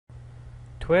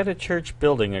To add a church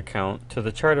building account to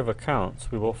the chart of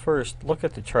accounts, we will first look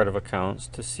at the chart of accounts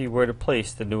to see where to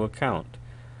place the new account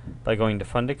by going to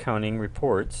Fund Accounting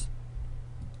Reports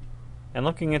and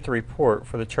looking at the report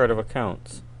for the chart of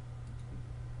accounts.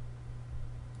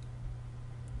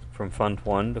 From Fund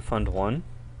 1 to Fund 1.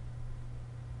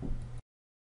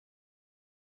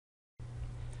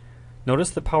 Notice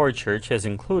the PowerChurch has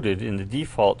included in the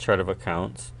default chart of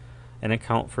accounts an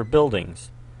account for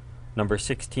buildings, number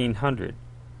 1600,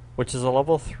 which is a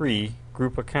level 3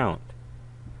 group account.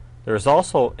 There is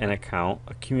also an account,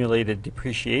 accumulated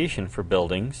depreciation for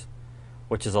buildings,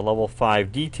 which is a level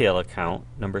 5 detail account,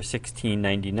 number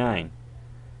 1699.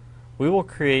 We will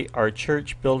create our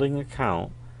church building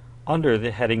account under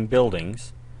the heading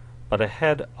Buildings, but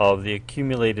ahead of the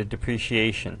accumulated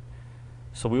depreciation.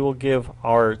 So we will give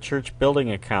our church building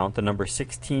account the number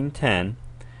 1610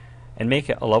 and make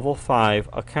it a level 5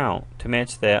 account to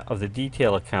match that of the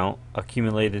detail account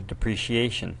accumulated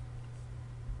depreciation.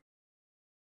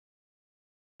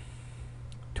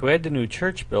 To add the new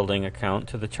church building account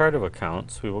to the chart of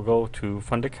accounts, we will go to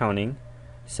Fund Accounting,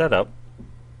 Setup,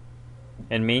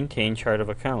 and Maintain Chart of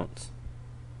Accounts.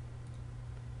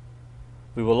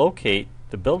 We will locate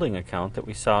the building account that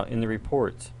we saw in the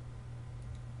reports.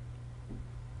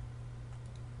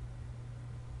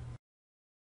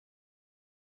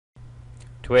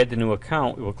 To add the new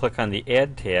account, we will click on the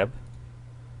Add tab,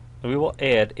 and we will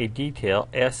add a Detail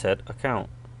Asset account.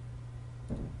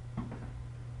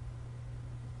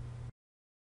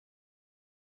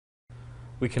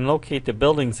 We can locate the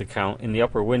Buildings account in the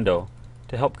upper window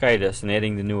to help guide us in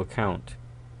adding the new account.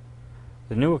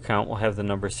 The new account will have the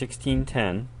number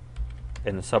 1610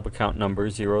 and the sub-account number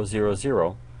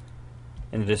 000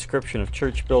 and the description of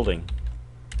church building.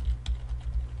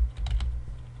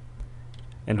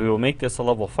 And we will make this a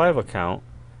level 5 account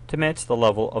to match the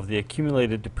level of the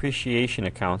accumulated depreciation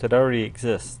account that already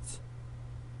exists.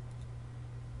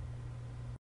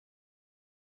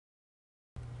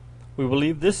 We will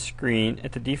leave this screen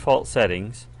at the default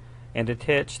settings and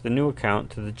attach the new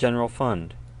account to the general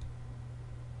fund.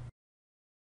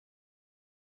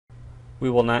 We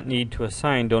will not need to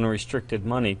assign donor restricted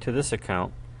money to this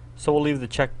account, so we'll leave the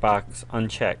checkbox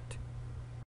unchecked.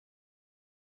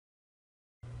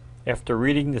 After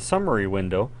reading the summary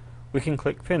window, we can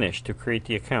click Finish to create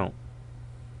the account.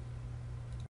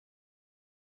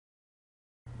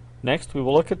 Next, we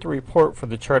will look at the report for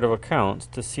the chart of accounts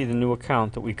to see the new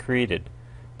account that we created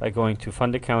by going to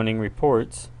Fund Accounting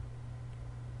Reports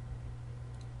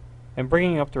and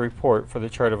bringing up the report for the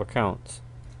chart of accounts.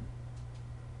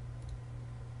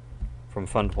 From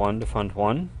Fund 1 to Fund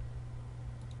 1.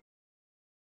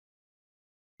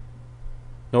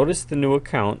 Notice the new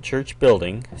account, Church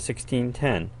Building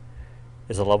 1610,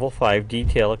 is a level 5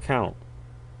 detail account,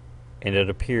 and it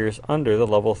appears under the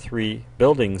level 3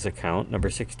 Buildings account, number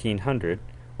 1600,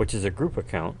 which is a group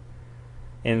account,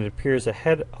 and it appears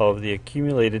ahead of the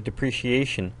accumulated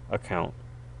depreciation account.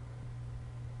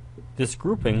 This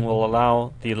grouping will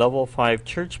allow the level 5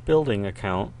 Church Building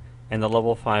account and the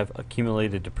level 5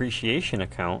 accumulated depreciation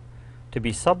account to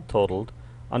be subtotaled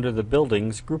under the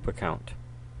Buildings group account.